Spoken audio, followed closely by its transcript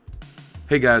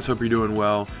Hey guys, hope you're doing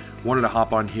well. Wanted to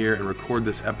hop on here and record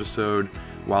this episode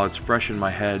while it's fresh in my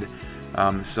head.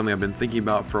 This is something I've been thinking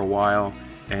about for a while,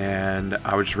 and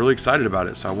I was just really excited about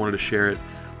it, so I wanted to share it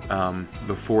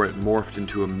before it morphed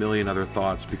into a million other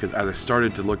thoughts, because as I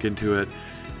started to look into it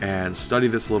and study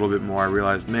this a little bit more, I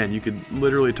realized, man, you could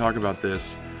literally talk about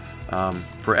this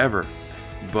forever.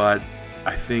 But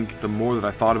I think the more that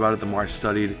I thought about it, the more I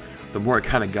studied, the more it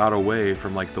kind of got away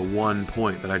from like the one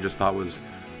point that I just thought was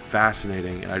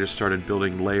fascinating, and I just started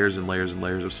building layers and layers and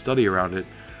layers of study around it,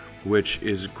 which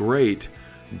is great,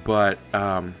 but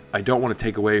I don't want to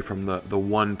take away from the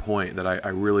one point that I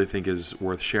really think is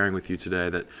worth sharing with you today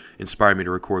that inspired me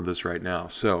to record this right now.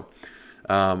 So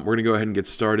we're going to go ahead and get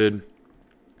started.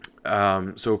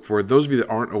 So for those of you that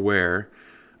aren't aware,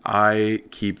 I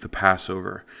keep the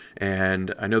Passover,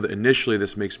 and I know that initially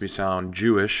this makes me sound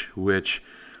Jewish, which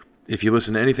if you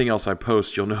listen to anything else I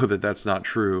post, you'll know that that's not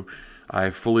true. I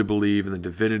fully believe in the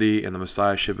divinity and the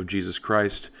messiahship of Jesus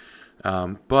Christ,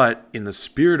 but in the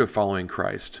spirit of following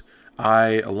Christ,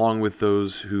 I, along with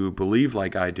those who believe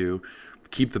like I do,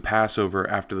 keep the Passover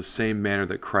after the same manner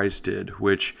that Christ did,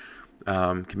 which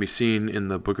can be seen in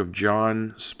the book of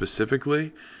John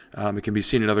specifically. It can be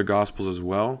seen in other Gospels as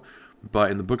well, but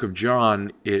in the book of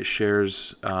John, it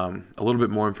shares a little bit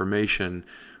more information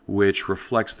which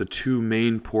reflects the two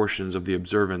main portions of the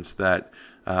observance that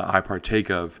I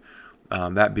partake of.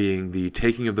 That being the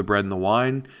taking of the bread and the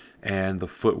wine and the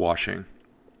foot washing.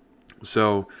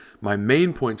 So my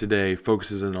main point today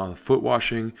focuses in on the foot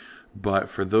washing, but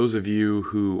for those of you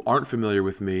who aren't familiar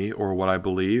with me or what I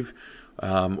believe,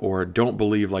 or don't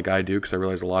believe like I do, because I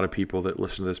realize a lot of people that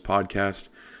listen to this podcast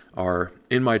are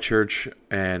in my church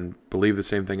and believe the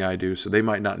same thing I do, so they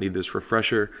might not need this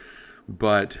refresher,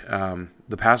 but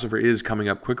the Passover is coming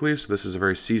up quickly, so this is a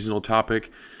very seasonal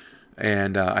topic.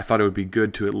 And I thought it would be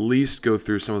good to at least go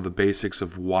through some of the basics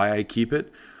of why I keep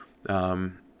it.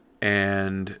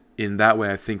 And in that way,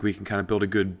 I think we can kind of build a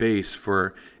good base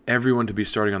for everyone to be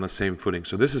starting on the same footing.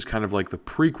 So this is kind of like the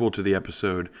prequel to the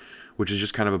episode, which is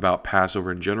just kind of about Passover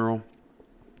in general.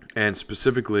 And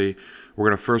specifically, we're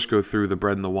going to first go through the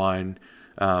bread and the wine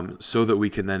so that we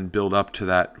can then build up to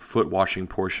that foot washing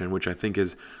portion, which I think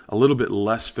is a little bit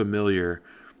less familiar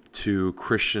to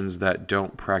Christians that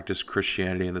don't practice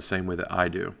Christianity in the same way that I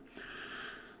do.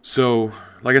 So,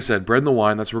 like I said, bread and the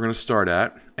wine, that's where we're going to start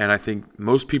at. And I think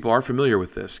most people are familiar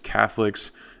with this.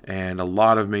 Catholics and a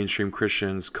lot of mainstream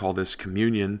Christians call this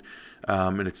communion,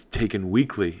 and it's taken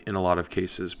weekly in a lot of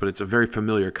cases. But it's a very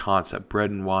familiar concept, bread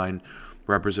and wine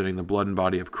representing the blood and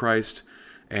body of Christ.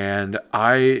 And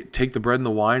I take the bread and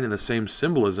the wine in the same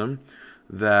symbolism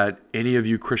that any of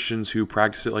you Christians who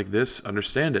practice it like this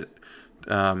understand it.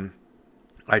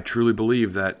 I truly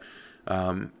believe that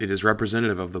it is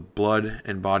representative of the blood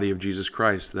and body of Jesus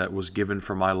Christ that was given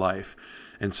for my life.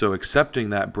 And so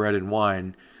accepting that bread and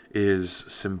wine is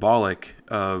symbolic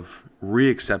of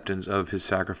reacceptance of his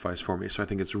sacrifice for me. So I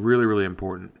think it's really, really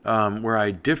important. Where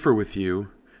I differ with you,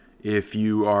 if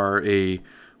you are a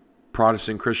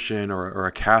Protestant Christian or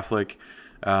a Catholic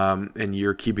and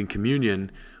you're keeping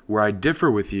communion, where I differ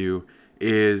with you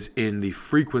is in the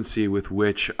frequency with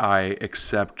which I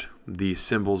accept the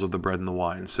symbols of the bread and the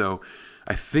wine. So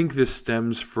I think this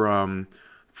stems from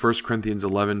 1 Corinthians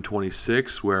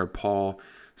 11:26, where Paul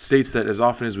states that as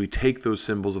often as we take those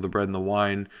symbols of the bread and the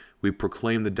wine, we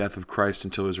proclaim the death of Christ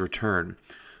until his return.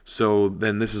 So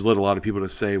then this has led a lot of people to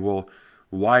say, well,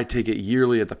 why take it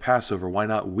yearly at the Passover? Why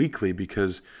not weekly?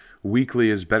 Because weekly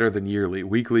is better than yearly.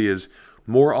 Weekly is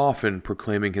more often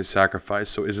proclaiming his sacrifice,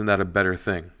 so isn't that a better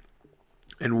thing?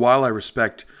 And while I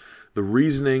respect the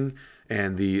reasoning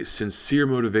and the sincere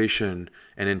motivation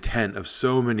and intent of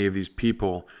so many of these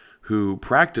people who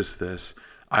practice this,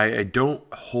 I don't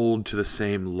hold to the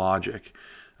same logic.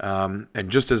 And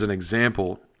just as an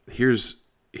example, here's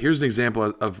an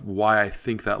example of why I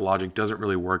think that logic doesn't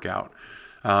really work out.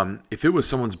 If it was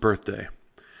someone's birthday,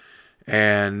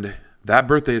 and that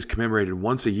birthday is commemorated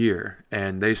once a year,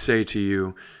 and they say to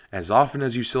you, as often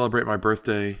as you celebrate my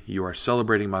birthday, you are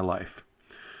celebrating my life.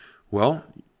 Well,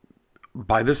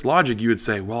 by this logic, you would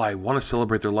say, well, I want to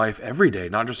celebrate their life every day,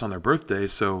 not just on their birthday,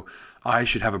 so I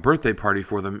should have a birthday party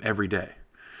for them every day.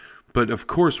 But of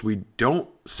course, we don't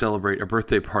celebrate a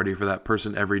birthday party for that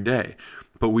person every day.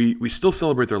 But we still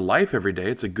celebrate their life every day.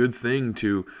 It's a good thing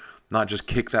to not just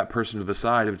kick that person to the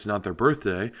side if it's not their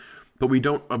birthday, but we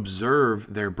don't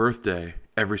observe their birthday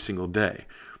every single day.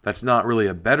 That's not really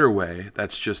a better way.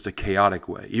 That's just a chaotic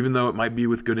way, even though it might be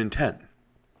with good intent.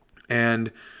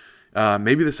 And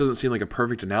maybe this doesn't seem like a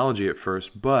perfect analogy at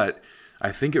first, but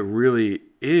I think it really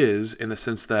is, in the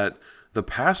sense that the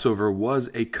Passover was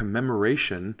a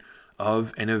commemoration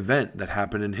of an event that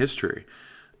happened in history.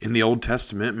 In the Old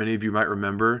Testament, many of you might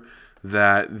remember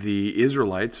that the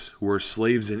Israelites were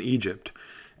slaves in Egypt.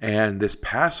 And this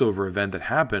Passover event that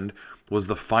happened was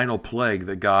the final plague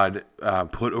that God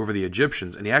put over the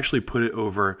Egyptians. And he actually put it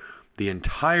over the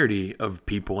entirety of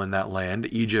people in that land,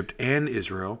 Egypt and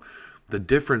Israel. The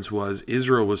difference was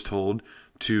Israel was told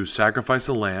to sacrifice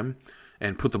a lamb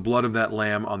and put the blood of that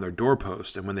lamb on their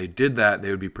doorpost. And when they did that,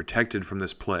 they would be protected from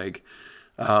this plague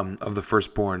of the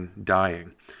firstborn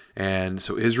dying. And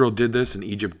so Israel did this and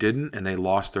Egypt didn't, and they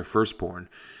lost their firstborn.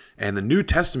 And the New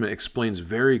Testament explains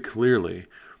very clearly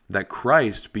that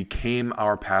Christ became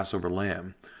our Passover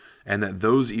lamb, and that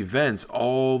those events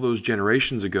all those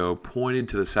generations ago pointed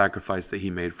to the sacrifice that he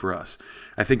made for us.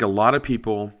 I think a lot of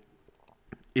people,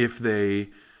 if they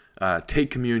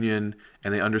take communion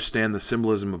and they understand the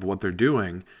symbolism of what they're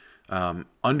doing,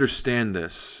 understand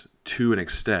this to an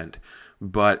extent.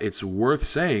 But it's worth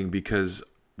saying, because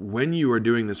when you are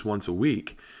doing this once a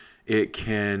week, it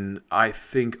can, I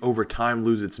think, over time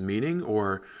lose its meaning,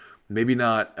 or maybe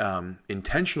not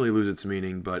intentionally lose its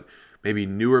meaning, but maybe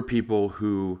newer people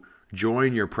who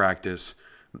join your practice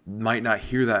might not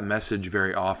hear that message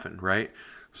very often, right?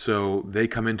 So they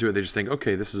come into it, they just think,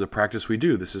 okay, this is a practice we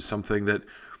do. This is something that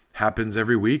happens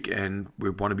every week and we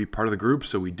want to be part of the group,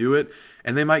 so we do it.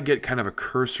 And they might get kind of a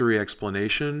cursory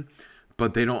explanation,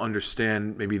 but they don't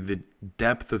understand maybe the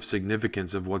depth of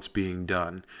significance of what's being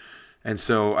done. And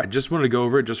so I just wanted to go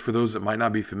over it just for those that might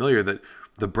not be familiar, that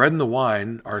the bread and the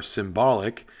wine are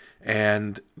symbolic,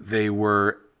 and they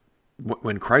were,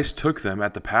 when Christ took them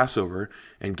at the Passover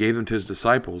and gave them to his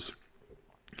disciples,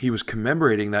 he was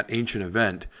commemorating that ancient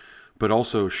event, but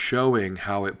also showing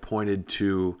how it pointed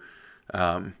to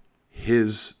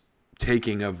his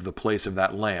taking of the place of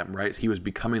that lamb, right? He was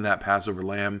becoming that Passover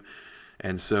lamb.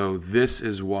 And so this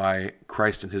is why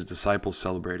Christ and his disciples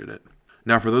celebrated it.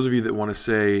 Now, for those of you that want to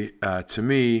say to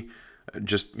me,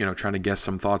 just trying to guess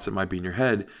some thoughts that might be in your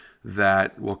head,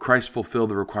 that, well, Christ fulfilled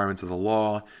the requirements of the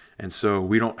law, and so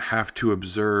we don't have to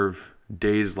observe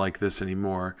days like this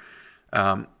anymore.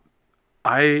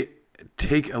 I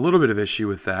take a little bit of issue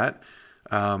with that,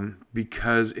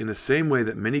 because in the same way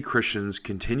that many Christians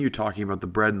continue talking about the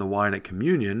bread and the wine at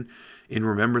communion in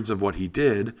remembrance of what he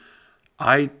did,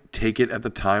 I take it at the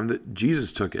time that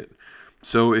Jesus took it.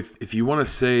 So if you want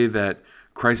to say that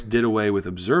Christ did away with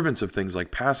observance of things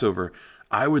like Passover,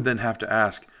 I would then have to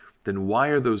ask, then why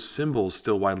are those symbols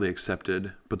still widely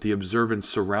accepted, but the observance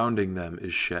surrounding them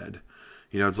is shed?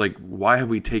 It's like, why have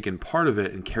we taken part of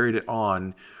it and carried it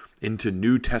on into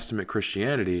New Testament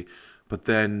Christianity, but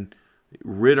then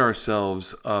rid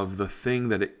ourselves of the thing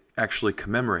that it actually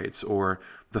commemorates, or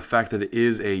the fact that it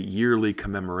is a yearly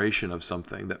commemoration of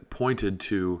something that pointed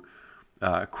to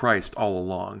Christ all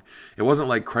along. It wasn't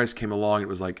like Christ came along and it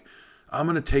was like, I'm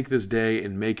going to take this day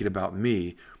and make it about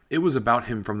me. It was about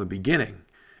him from the beginning.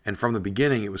 And from the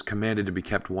beginning, it was commanded to be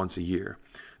kept once a year.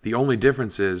 The only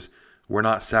difference is we're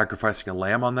not sacrificing a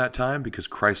lamb on that time, because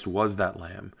Christ was that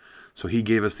lamb. So he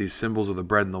gave us these symbols of the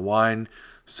bread and the wine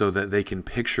so that they can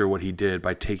picture what he did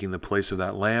by taking the place of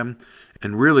that lamb,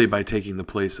 and really by taking the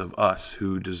place of us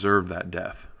who deserve that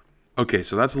death. Okay,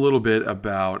 so that's a little bit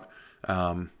about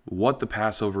what the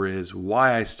Passover is,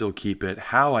 why I still keep it,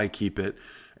 how I keep it,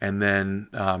 and then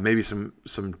maybe some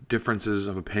differences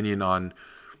of opinion on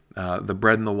the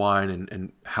bread and the wine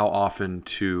and how often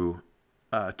to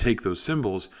take those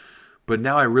symbols. But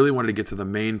now I really wanted to get to the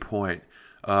main point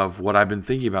of what I've been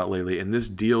thinking about lately, and this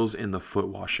deals in the foot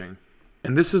washing.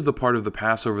 And this is the part of the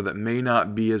Passover that may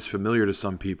not be as familiar to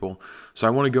some people, so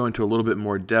I want to go into a little bit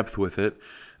more depth with it.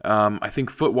 I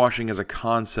think foot washing as a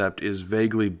concept is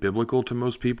vaguely biblical to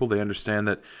most people. They understand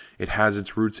that it has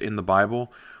its roots in the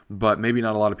Bible, but maybe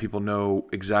not a lot of people know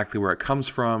exactly where it comes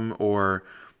from, or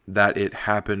that it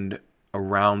happened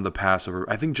around the Passover.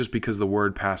 I think just because the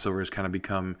word Passover has kind of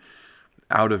become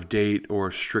out of date or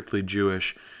strictly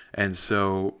Jewish, and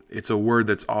so it's a word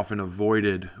that's often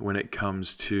avoided when it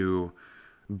comes to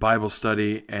Bible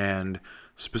study, and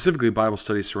specifically Bible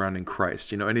study surrounding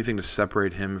Christ. Anything to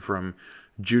separate him from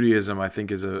Judaism, I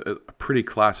think, is a pretty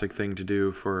classic thing to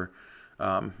do for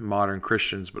modern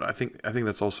Christians, but I think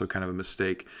that's also kind of a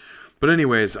mistake. But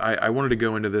anyways, I wanted to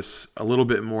go into this a little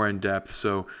bit more in depth,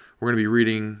 so we're going to be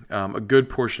reading a good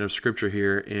portion of Scripture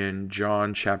here in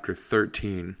John chapter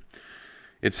 13.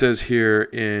 It says here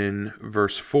in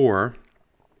verse 4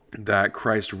 that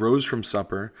Christ rose from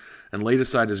supper and laid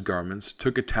aside his garments,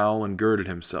 took a towel and girded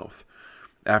himself.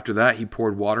 After that, he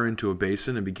poured water into a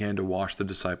basin and began to wash the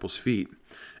disciples' feet,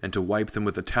 and to wipe them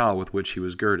with the towel with which he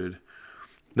was girded.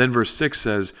 Then verse 6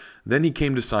 says, Then he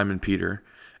came to Simon Peter,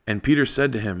 And Peter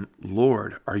said to him,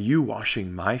 Lord, are you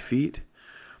washing my feet?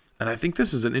 And I think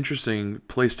this is an interesting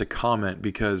place to comment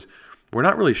because we're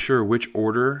not really sure which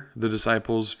order the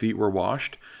disciples' feet were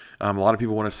washed. A lot of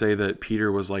people want to say that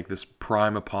Peter was like this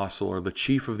prime apostle or the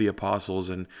chief of the apostles,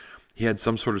 and he had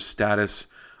some sort of status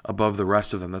above the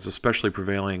rest of them. That's especially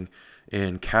prevailing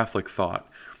in Catholic thought.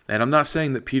 And I'm not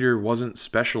saying that Peter wasn't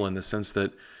special in the sense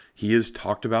that he is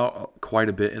talked about quite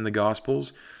a bit in the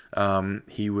Gospels.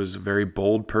 He was a very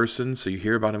bold person, so you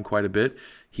hear about him quite a bit.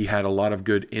 He had a lot of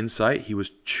good insight. He was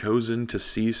chosen to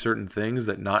see certain things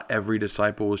that not every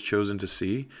disciple was chosen to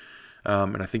see.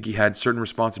 And I think he had certain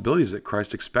responsibilities that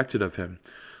Christ expected of him.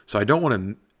 So I don't want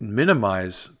to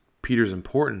minimize Peter's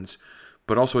importance,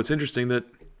 but also it's interesting that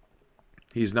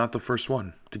he's not the first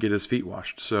one to get his feet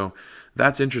washed. So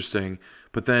that's interesting.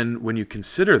 But then when you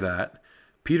consider that,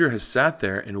 Peter has sat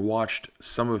there and watched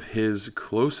some of his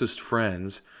closest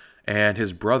friends and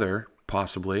his brother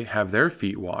possibly have their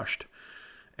feet washed.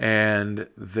 And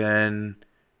then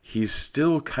he's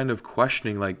still kind of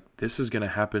questioning, like, this is going to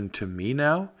happen to me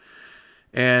now?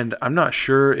 And I'm not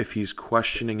sure if he's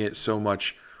questioning it so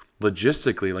much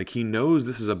logistically, like he knows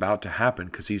this is about to happen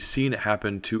because he's seen it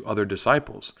happen to other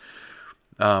disciples.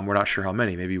 We're not sure how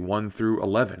many, maybe 1 through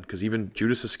 11, because even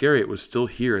Judas Iscariot was still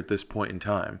here at this point in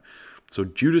time. So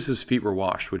Judas's feet were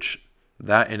washed, which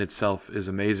that in itself is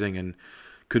amazing and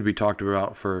could be talked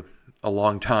about for a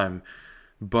long time.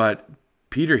 But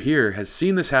Peter here has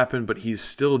seen this happen, but he's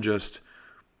still just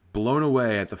blown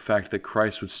away at the fact that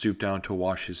Christ would stoop down to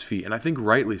wash his feet. And I think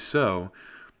rightly so,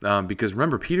 because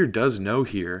remember, Peter does know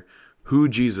here who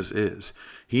Jesus is.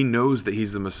 He knows that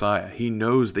he's the Messiah. He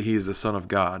knows that he is the Son of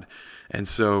God. And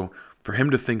so for him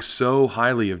to think so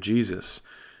highly of Jesus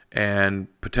and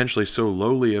potentially so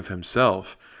lowly of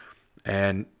himself,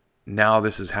 and now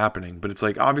this is happening. But it's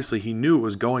like, obviously he knew it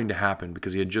was going to happen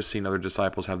because he had just seen other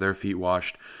disciples have their feet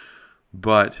washed.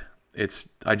 But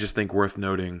I just think worth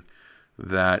noting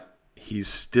that he's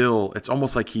still, it's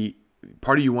almost like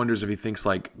part of you wonders if he thinks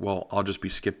like, well, I'll just be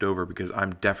skipped over because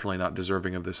I'm definitely not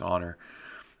deserving of this honor.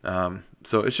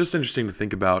 So it's just interesting to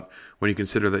think about when you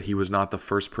consider that he was not the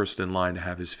first person in line to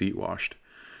have his feet washed.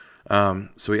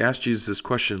 So he asked Jesus this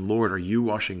question, Lord, are you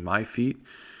washing my feet?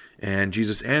 And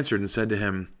Jesus answered and said to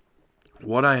him,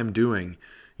 what I am doing,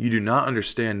 you do not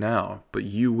understand now, but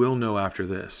you will know after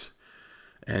this.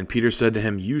 And Peter said to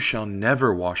him, you shall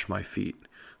never wash my feet.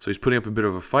 So he's putting up a bit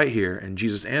of a fight here. And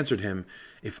Jesus answered him,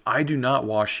 if I do not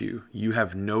wash you, you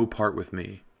have no part with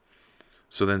me.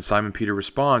 So then Simon Peter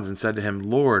responds and said to him,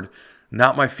 Lord,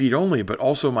 not my feet only, but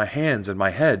also my hands and my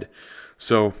head.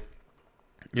 So,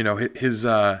 his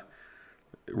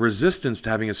resistance to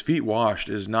having his feet washed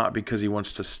is not because he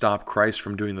wants to stop Christ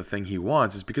from doing the thing he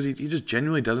wants. It's because he just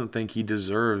genuinely doesn't think he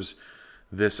deserves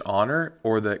this honor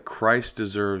or that Christ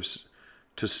deserves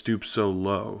to stoop so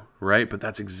low, right? But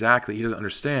he doesn't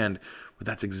understand, but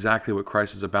that's exactly what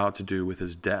Christ is about to do with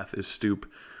his death, is stoop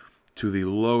to the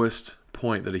lowest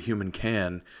point that a human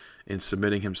can in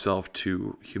submitting himself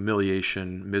to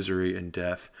humiliation, misery, and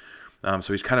death.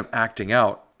 So he's kind of acting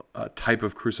out a type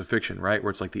of crucifixion, right? Where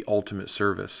it's like the ultimate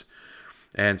service.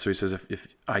 And so he says, if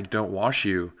I don't wash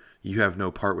you, you have no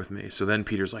part with me. So then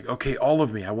Peter's like, okay, all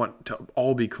of me, I want to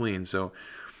all be clean. So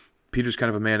Peter's kind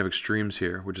of a man of extremes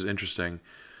here, which is interesting.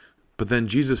 But then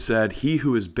Jesus said, he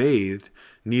who is bathed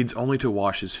needs only to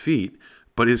wash his feet,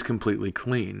 but is completely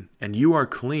clean. And you are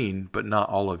clean, but not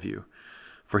all of you.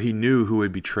 For he knew who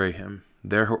would betray him.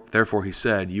 Therefore he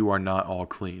said, you are not all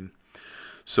clean.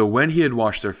 So when he had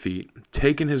washed their feet,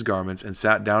 taken his garments, and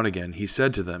sat down again, he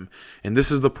said to them, and this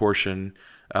is the portion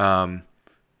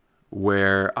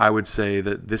where I would say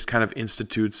that this kind of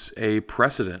institutes a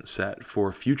precedent set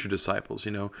for future disciples.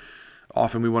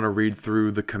 Often we want to read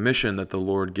through the commission that the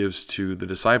Lord gives to the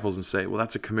disciples and say, well,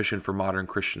 that's a commission for modern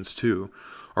Christians too.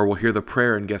 Or we'll hear the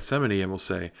prayer in Gethsemane and we'll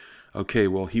say, okay,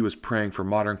 well, he was praying for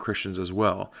modern Christians as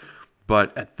well.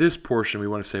 But at this portion, we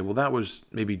want to say, well, that was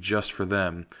maybe just for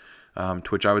them. To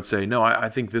which I would say, no, I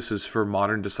think this is for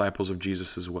modern disciples of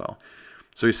Jesus as well.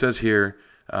 So he says here,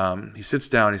 he sits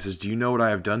down, he says, do you know what I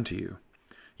have done to you?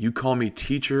 You call me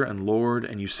teacher and Lord,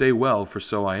 and you say, well, for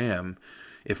so I am.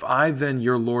 If I then,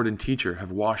 your Lord and teacher,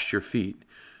 have washed your feet,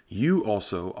 you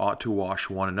also ought to wash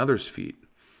one another's feet.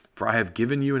 For I have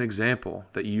given you an example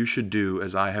that you should do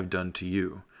as I have done to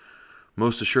you.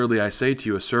 Most assuredly I say to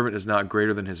you, a servant is not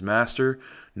greater than his master,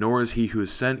 nor is he who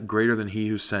is sent greater than he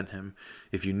who sent him.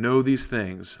 If you know these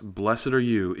things, blessed are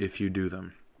you if you do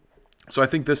them. So I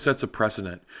think this sets a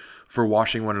precedent for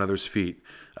washing one another's feet,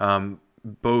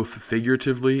 both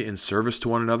figuratively in service to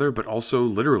one another, but also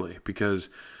literally, because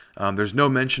there's no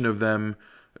mention of them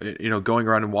going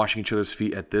around and washing each other's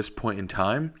feet at this point in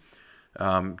time.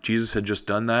 Jesus had just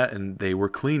done that and they were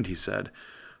cleaned, he said.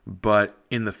 But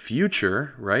in the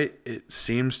future, right, it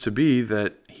seems to be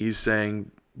that he's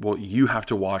saying, well, you have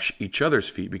to wash each other's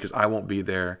feet because I won't be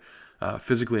there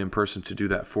physically in person to do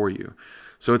that for you.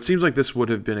 So it seems like this would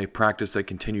have been a practice that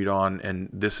continued on, and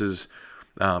this is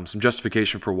some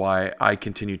justification for why I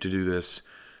continue to do this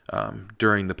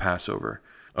during the Passover.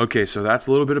 Okay, so that's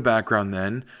a little bit of background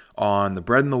then on the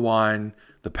bread and the wine,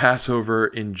 the Passover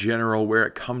in general, where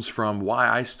it comes from, why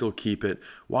I still keep it,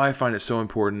 why I find it so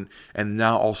important, and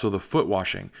now also the foot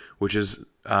washing, which is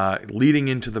leading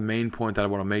into the main point that I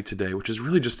want to make today, which is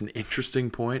really just an interesting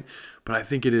point, but I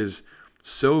think it is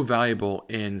so valuable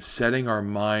in setting our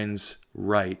minds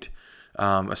right,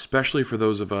 especially for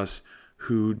those of us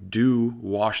who do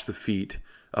wash the feet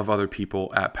of other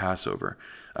people at Passover.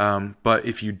 But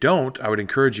if you don't, I would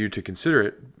encourage you to consider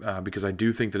it because I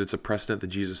do think that it's a precedent that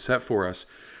Jesus set for us.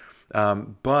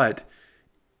 But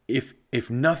if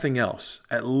nothing else,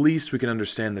 at least we can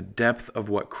understand the depth of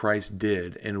what Christ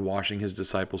did in washing his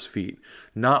disciples' feet,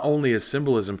 not only as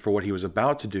symbolism for what he was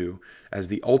about to do as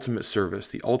the ultimate service,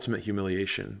 the ultimate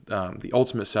humiliation, the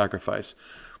ultimate sacrifice,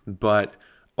 but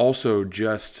also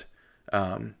just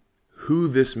who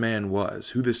this man was,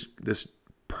 who this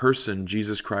person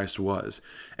Jesus Christ was,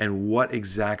 and what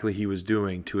exactly he was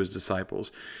doing to his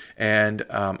disciples. And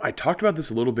I talked about this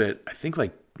a little bit, I think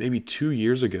like maybe 2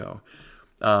 years ago,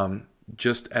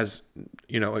 just as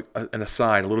an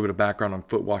aside, a little bit of background on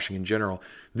foot washing in general.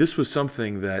 This was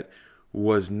something that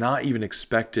was not even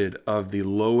expected of the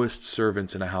lowest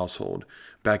servants in a household.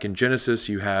 Back in Genesis,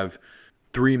 you have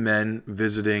 3 men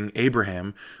visiting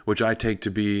Abraham, which I take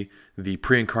to be the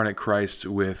pre-incarnate Christ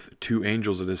with 2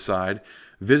 angels at his side,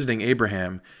 visiting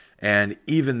Abraham. And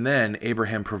even then,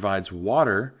 Abraham provides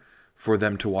water for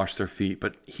them to wash their feet,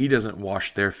 but he doesn't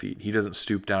wash their feet. He doesn't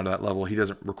stoop down to that level. He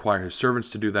doesn't require his servants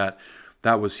to do that.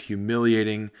 That was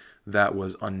humiliating. That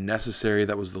was unnecessary.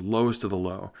 That was the lowest of the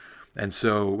low. And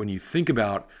so when you think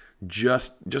about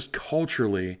just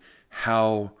culturally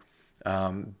how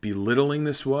belittling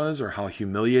this was, or how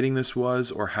humiliating this was,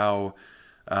 or how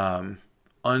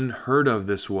unheard of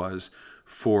this was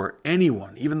for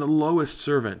anyone, even the lowest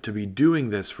servant, to be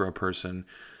doing this for a person,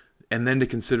 and then to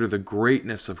consider the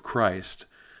greatness of Christ,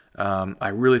 I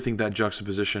really think that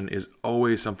juxtaposition is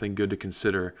always something good to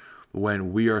consider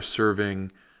when we are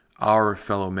serving our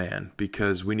fellow man,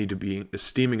 because we need to be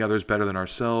esteeming others better than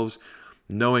ourselves,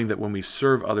 knowing that when we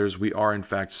serve others, we are in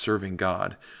fact serving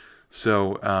God.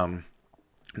 So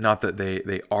not that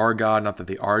they are God, not that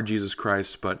they are Jesus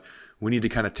Christ, but we need to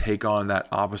kind of take on that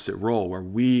opposite role where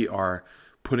we are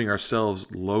putting ourselves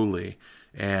lowly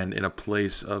and in a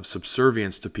place of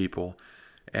subservience to people.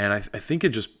 And I think it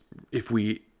just, if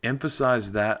we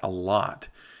emphasize that a lot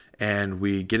and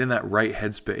we get in that right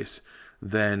headspace,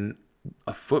 then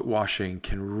a foot washing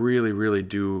can really, really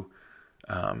do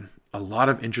a lot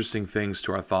of interesting things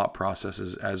to our thought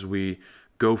processes as we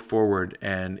go forward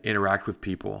and interact with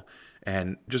people,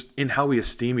 and just in how we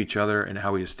esteem each other and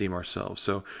how we esteem ourselves.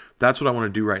 So that's what I want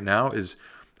to do right now, is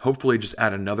hopefully just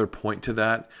add another point to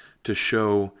that to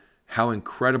show how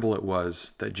incredible it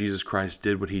was that Jesus Christ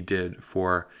did what he did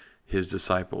for his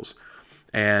disciples.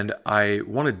 And I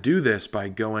want to do this by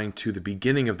going to the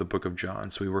beginning of the book of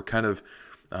John. So we were kind of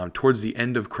towards the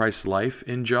end of Christ's life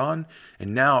in John.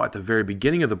 And now at the very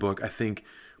beginning of the book, I think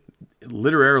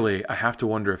literally, I have to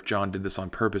wonder if John did this on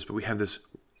purpose, but we have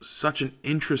such an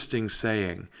interesting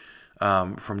saying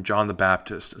from John the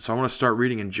Baptist. So I want to start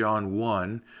reading in John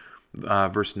 1,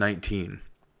 verse 19,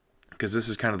 because this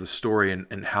is kind of the story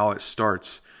and how it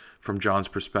starts from John's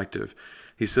perspective.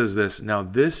 He says this, "Now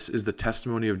this is the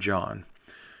testimony of John,"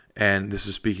 and this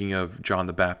is speaking of John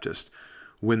the Baptist,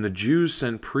 "when the Jews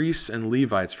sent priests and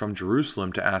Levites from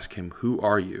Jerusalem to ask him, 'Who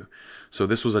are you?'" So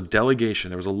this was a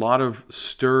delegation. There was a lot of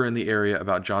stir in the area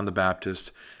about John the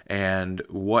Baptist and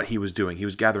what he was doing. He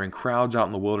was gathering crowds out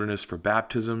in the wilderness for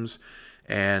baptisms,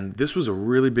 and this was a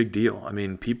really big deal. I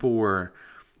mean, people were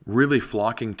really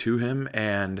flocking to him,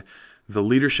 and the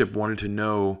leadership wanted to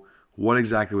know what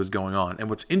exactly was going on. And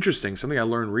what's interesting, something I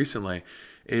learned recently,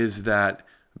 is that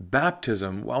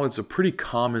baptism, while it's a pretty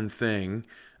common thing,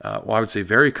 I would say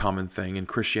very common thing in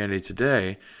Christianity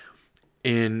today,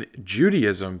 in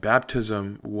Judaism,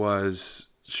 baptism was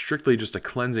strictly just a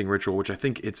cleansing ritual, which I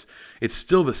think it's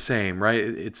still the same, right?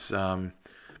 It's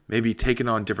maybe taken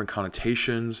on different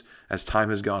connotations as time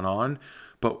has gone on.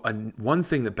 But one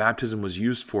thing that baptism was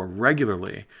used for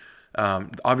regularly,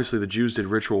 obviously the Jews did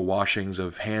ritual washings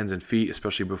of hands and feet,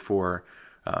 especially before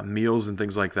meals and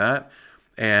things like that.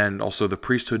 And also the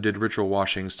priesthood did ritual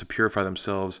washings to purify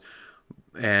themselves.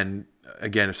 And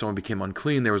again, if someone became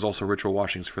unclean, there was also ritual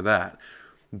washings for that.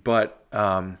 But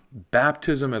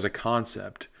baptism as a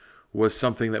concept was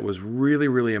something that was really,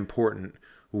 really important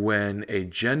when a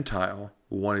Gentile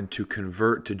wanted to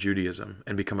convert to Judaism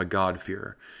and become a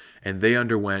God-fearer. And they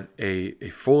underwent a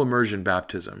full immersion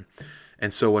baptism.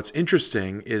 And so what's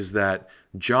interesting is that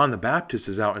John the Baptist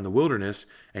is out in the wilderness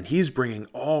and he's bringing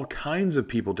all kinds of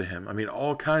people to him. I mean,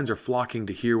 all kinds are flocking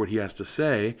to hear what he has to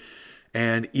say.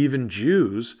 And even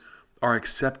Jews are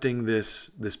accepting this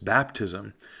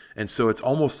baptism. And so it's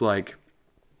almost like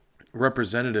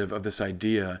representative of this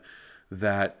idea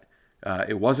that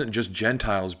it wasn't just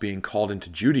Gentiles being called into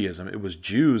Judaism. It was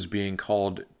Jews being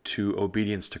called to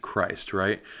obedience to Christ,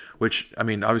 right? Which, I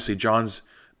mean, obviously John's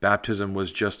baptism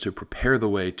was just to prepare the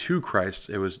way to Christ.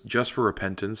 It was just for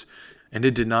repentance, and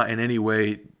it did not in any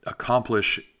way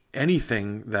accomplish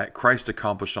anything that Christ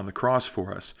accomplished on the cross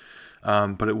for us.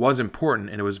 But it was important,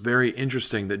 and it was very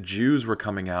interesting that Jews were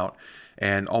coming out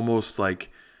and almost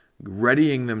like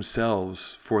readying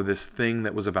themselves for this thing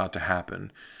that was about to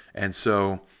happen. And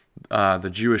so the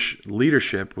Jewish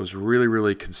leadership was really,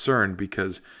 really concerned,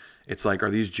 because it's like, are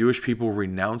these Jewish people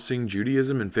renouncing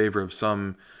Judaism in favor of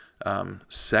some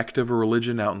sect of a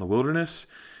religion out in the wilderness?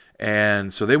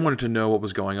 And so they wanted to know what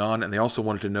was going on, and they also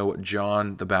wanted to know what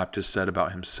John the Baptist said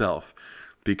about himself,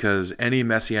 because any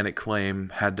messianic claim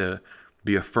had to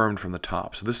be affirmed from the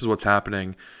top. So this is what's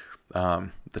happening.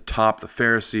 The top, the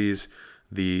Pharisees,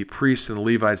 the priests and the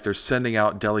Levites, they're sending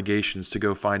out delegations to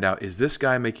go find out, is this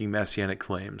guy making messianic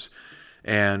claims?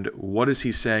 And what is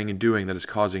he saying and doing that is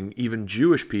causing even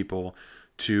Jewish people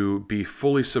to be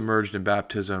fully submerged in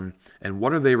baptism? And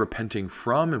what are they repenting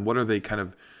from? And what are they kind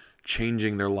of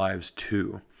changing their lives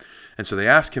to? And so they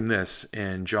ask him this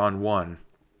in John 1,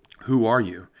 who are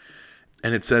you?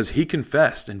 And it says, he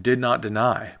confessed and did not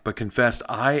deny, but confessed,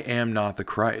 I am not the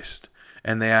Christ.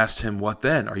 And they asked him, what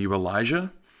then? Are you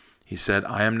Elijah? He said,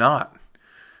 I am not.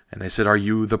 And they said, are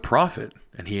you the prophet?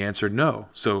 And he answered, no.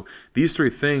 So these three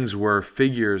things were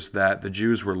figures that the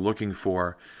Jews were looking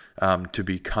for to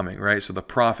be coming, right? So the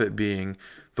prophet being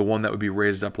the one that would be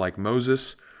raised up like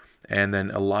Moses, and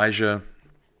then Elijah.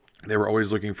 They were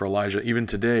always looking for Elijah. Even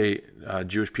today,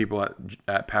 Jewish people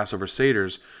at Passover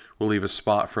Seders will leave a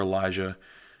spot for Elijah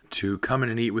to come in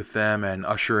and eat with them and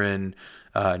usher in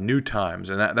new times.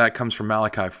 And that comes from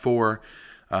Malachi 4.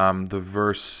 The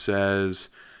verse says,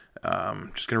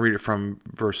 I'm just going to read it from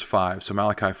verse 5. So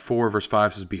Malachi 4, verse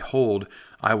 5 says, behold,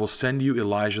 I will send you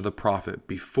Elijah the prophet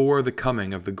before the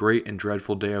coming of the great and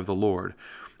dreadful day of the Lord.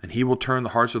 And he will turn the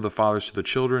hearts of the fathers to the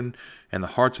children, and the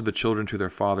hearts of the children to their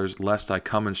fathers, lest I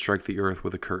come and strike the earth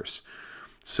with a curse.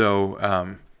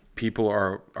 So people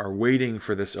are waiting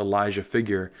for this Elijah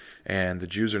figure, and the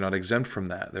Jews are not exempt from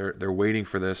that. They're waiting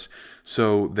for this.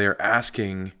 So they're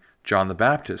asking John the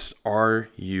Baptist, are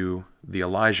you the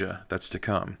Elijah that's to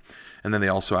come? And then they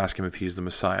also ask him if he's the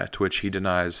Messiah, to which he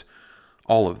denies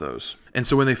all of those. And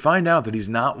so when they find out that he's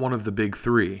not one of the big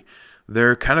three,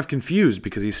 they're kind of confused,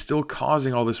 because he's still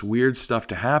causing all this weird stuff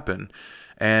to happen.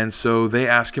 And so they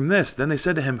ask him this. Then they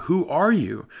said to him, who are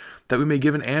you, that we may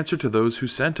give an answer to those who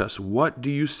sent us? What do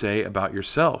you say about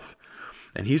yourself?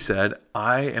 And he said,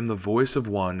 I am the voice of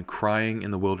one crying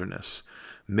in the wilderness,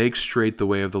 make straight the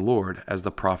way of the Lord, as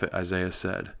the prophet Isaiah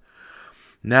said.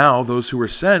 Now those who were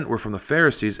sent were from the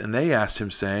Pharisees, and they asked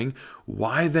him, saying,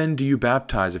 why then do you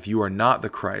baptize if you are not the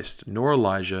Christ, nor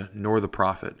Elijah, nor the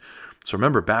prophet? So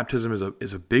remember, baptism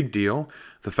is a big deal.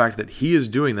 The fact that he is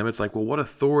doing them, it's like, well, what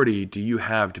authority do you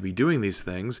have to be doing these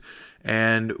things?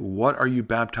 And what are you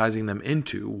baptizing them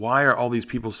into? Why are all these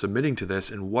people submitting to this?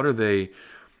 And what are they,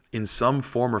 in some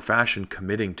form or fashion,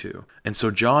 committing to? And so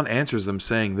John answers them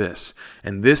saying this,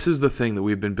 and this is the thing that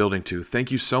we've been building to. Thank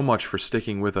you so much for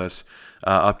sticking with us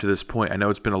up to this point. I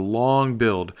know it's been a long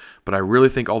build, but I really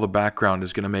think all the background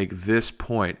is going to make this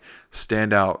point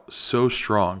stand out so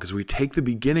strong, because we take the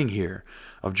beginning here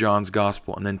of John's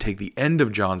gospel and then take the end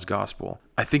of John's gospel.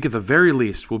 I think at the very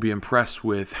least we'll be impressed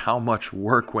with how much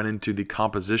work went into the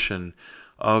composition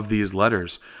of these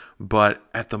letters. But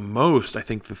at the most, I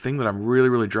think the thing that I'm really,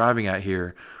 really driving at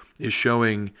here is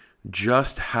showing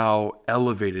just how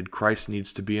elevated Christ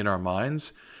needs to be in our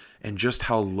minds, and just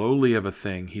how lowly of a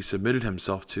thing he submitted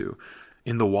himself to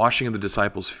in the washing of the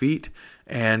disciples' feet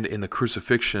and in the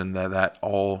crucifixion that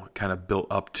all kind of built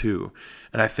up to.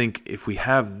 And I think if we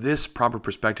have this proper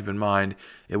perspective in mind,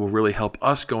 it will really help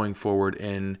us going forward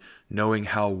in knowing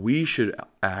how we should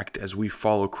act as we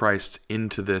follow Christ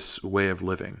into this way of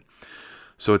living.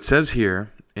 So it says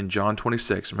here in John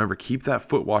 26, remember, keep that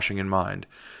foot washing in mind.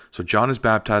 So John is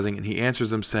baptizing, and he answers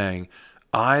them saying,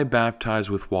 I baptize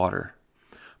with water,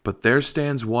 But there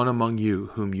stands one among you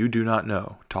whom you do not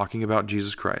know," talking about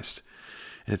Jesus Christ.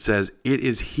 And it says, "It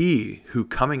is he who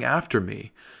coming after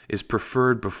me is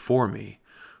preferred before me,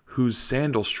 whose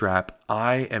sandal strap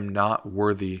I am not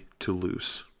worthy to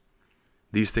loose."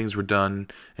 These things were done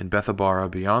in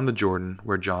Bethabara beyond the Jordan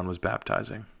where John was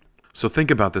baptizing. So think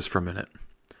about this for a minute.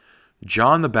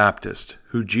 John the Baptist,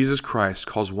 who Jesus Christ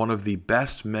calls one of the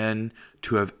best men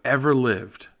to have ever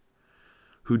lived,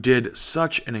 who did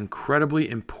such an incredibly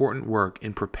important work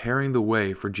in preparing the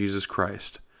way for Jesus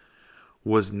Christ,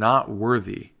 was not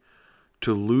worthy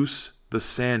to loose the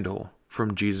sandal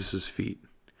from Jesus' feet.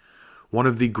 One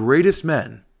of the greatest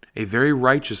men, a very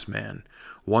righteous man,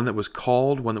 one that was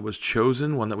called, one that was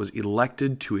chosen, one that was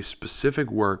elected to a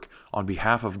specific work on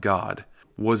behalf of God,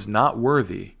 was not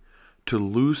worthy to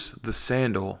loose the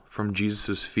sandal from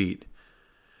Jesus' feet.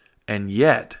 And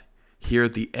yet, here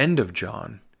at the end of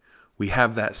John, we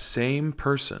have that same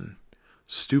person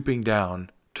stooping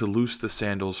down to loose the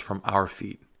sandals from our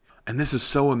feet. And this is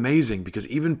so amazing because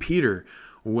even Peter,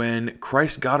 when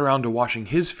Christ got around to washing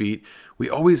his feet, we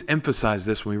always emphasize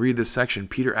this when we read this section.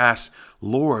 Peter asks,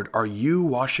 "Lord, are you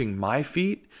washing my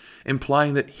feet?"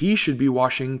 Implying that he should be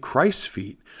washing Christ's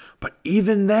feet. But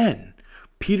even then,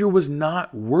 Peter was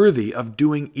not worthy of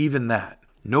doing even that.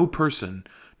 No person,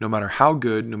 no matter how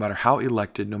good, no matter how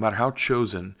elected, no matter how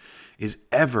chosen, is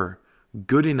ever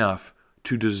good enough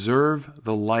to deserve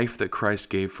the life that Christ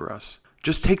gave for us.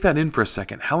 Just take that in for a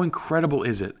second. How incredible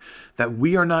is it that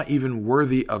we are not even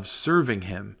worthy of serving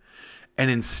him, and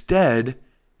instead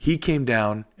he came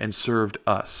down and served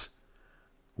us?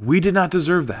 We did not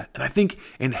deserve that. And I think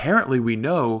inherently we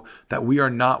know that we are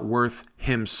not worth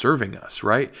him serving us,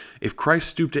 right? If Christ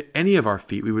stooped at any of our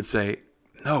feet, we would say,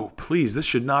 "No, please, this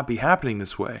should not be happening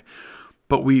this way."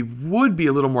 But we would be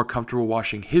a little more comfortable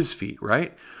washing his feet,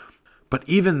 right? But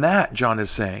even that, John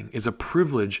is saying, is a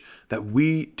privilege that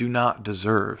we do not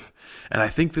deserve. And I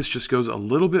think this just goes a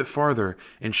little bit farther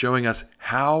in showing us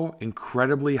how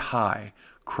incredibly high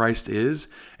Christ is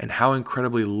and how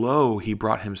incredibly low he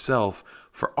brought himself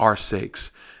for our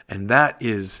sakes. And that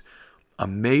is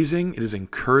amazing. It is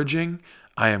encouraging.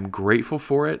 I am grateful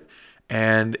for it.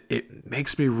 And it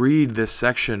makes me read this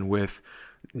section with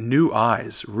new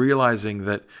eyes, realizing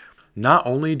that not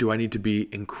only do I need to be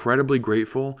incredibly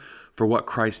grateful for what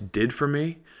Christ did for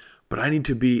me, but I need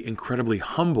to be incredibly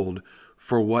humbled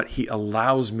for what he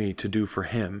allows me to do for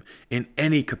him in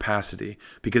any capacity,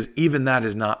 because even that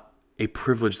is not a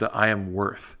privilege that I am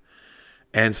worth.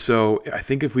 And so I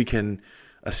think if we can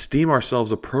esteem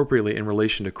ourselves appropriately in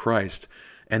relation to Christ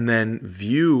and then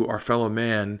view our fellow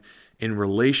man in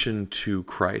relation to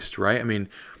Christ, right? I mean,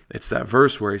 it's that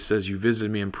verse where he says, "You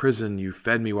visited me in prison, you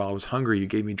fed me while I was hungry, you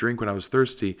gave me drink when I was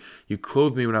thirsty, you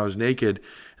clothed me when I was naked."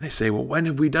 And they say, "Well, when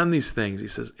have we done these things?" He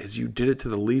says, "As you did it to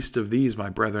the least of these, my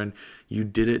brethren, you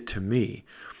did it to me."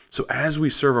 So as we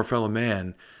serve our fellow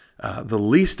man, the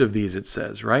least of these, it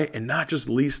says, right? And not just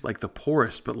least like the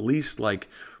poorest, but least like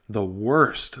the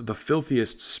worst, the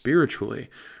filthiest spiritually,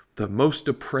 the most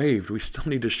depraved. We still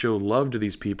need to show love to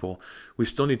these people. We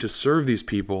still need to serve these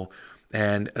people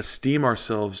and esteem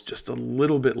ourselves just a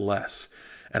little bit less.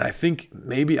 And I think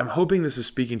maybe, I'm hoping this is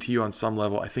speaking to you on some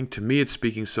level. I think to me it's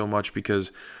speaking so much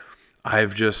because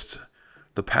I've just,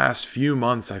 the past few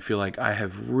months, I feel like I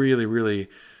have really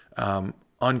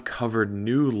uncovered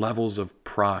new levels of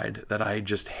pride that I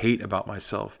just hate about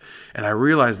myself. And I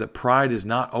realize that pride is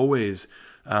not always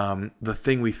the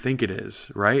thing we think it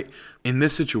is, right? In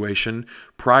this situation,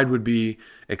 pride would be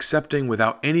accepting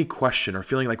without any question or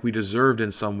feeling like we deserved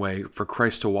in some way for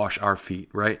Christ to wash our feet,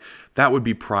 right? That would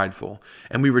be prideful.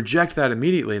 And we reject that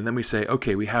immediately. And then we say,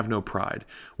 okay, we have no pride.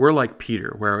 We're like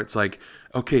Peter, where it's like,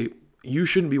 okay, you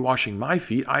shouldn't be washing my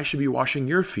feet. I should be washing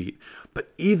your feet.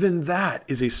 But even that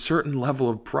is a certain level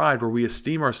of pride where we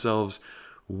esteem ourselves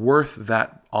worth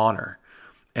that honor.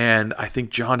 And I think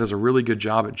John does a really good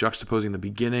job at juxtaposing the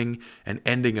beginning and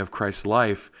ending of Christ's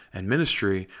life and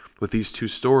ministry with these two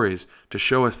stories to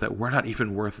show us that we're not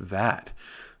even worth that.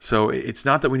 So it's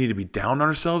not that we need to be down on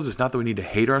ourselves. It's not that we need to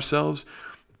hate ourselves,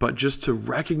 but just to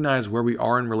recognize where we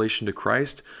are in relation to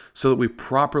Christ so that we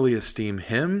properly esteem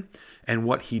him and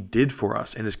what he did for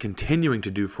us and is continuing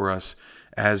to do for us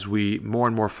as we more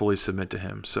and more fully submit to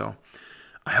him. So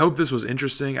I hope this was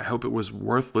interesting. I hope it was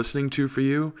worth listening to for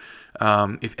you.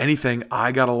 If anything,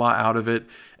 I got a lot out of it,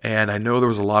 and I know there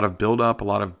was a lot of build-up, a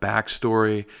lot of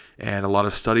backstory, and a lot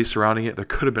of study surrounding it. There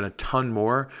could have been a ton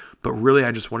more, but really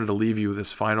I just wanted to leave you with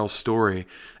this final story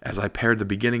as I paired the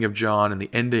beginning of John and the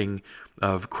ending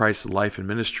of Christ's life and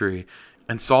ministry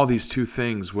and saw these two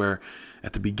things where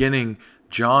at the beginning,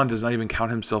 John does not even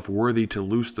count himself worthy to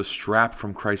loose the strap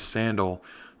from Christ's sandal,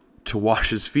 to wash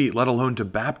his feet, let alone to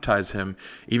baptize him,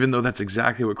 even though that's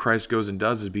exactly what Christ goes and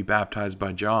does, is be baptized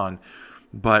by John.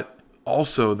 But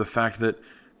also the fact that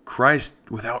Christ,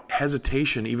 without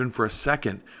hesitation, even for a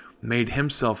second, made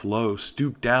himself low,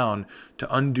 stooped down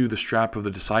to undo the strap of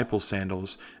the disciples'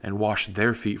 sandals and wash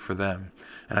their feet for them.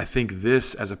 And I think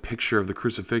this, as a picture of the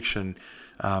crucifixion,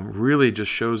 really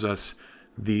just shows us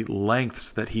the lengths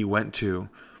that he went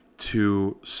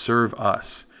to serve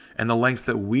us, and the lengths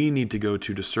that we need to go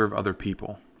to serve other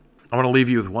people. I want to leave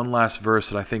you with one last verse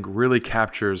that I think really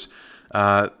captures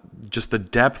just the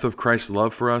depth of Christ's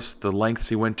love for us, the lengths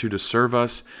he went to serve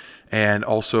us, and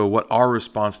also what our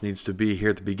response needs to be here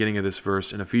at the beginning of this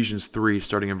verse. In Ephesians 3,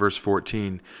 starting in verse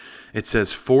 14, it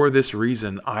says, "For this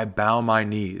reason I bow my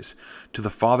knees to the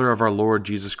Father of our Lord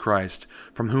Jesus Christ,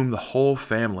 from whom the whole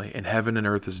family in heaven and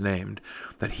earth is named,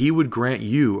 that he would grant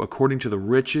you, according to the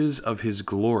riches of his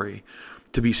glory,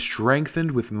 to be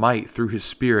strengthened with might through his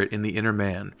Spirit in the inner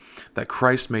man, that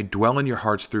Christ may dwell in your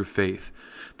hearts through faith,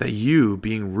 that you,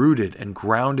 being rooted and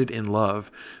grounded in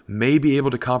love, may be able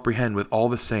to comprehend with all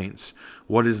the saints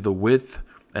what is the width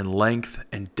and length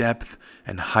and depth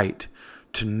and height,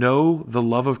 to know the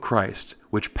love of Christ,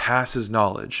 which passes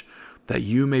knowledge, that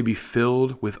you may be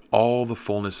filled with all the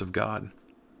fullness of God."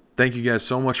 Thank you guys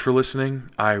so much for listening.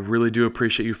 I really do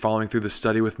appreciate you following through the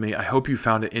study with me. I hope you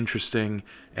found it interesting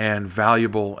and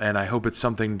valuable, and I hope it's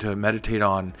something to meditate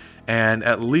on and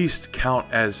at least count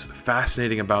as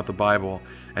fascinating about the Bible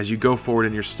as you go forward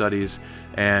in your studies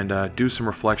and do some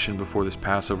reflection before this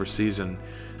Passover season.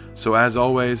 So as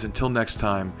always, until next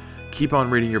time, keep on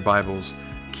reading your Bibles,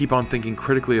 keep on thinking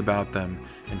critically about them,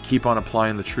 and keep on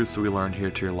applying the truths that we learn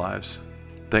here to your lives.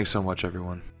 Thanks so much,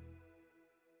 everyone.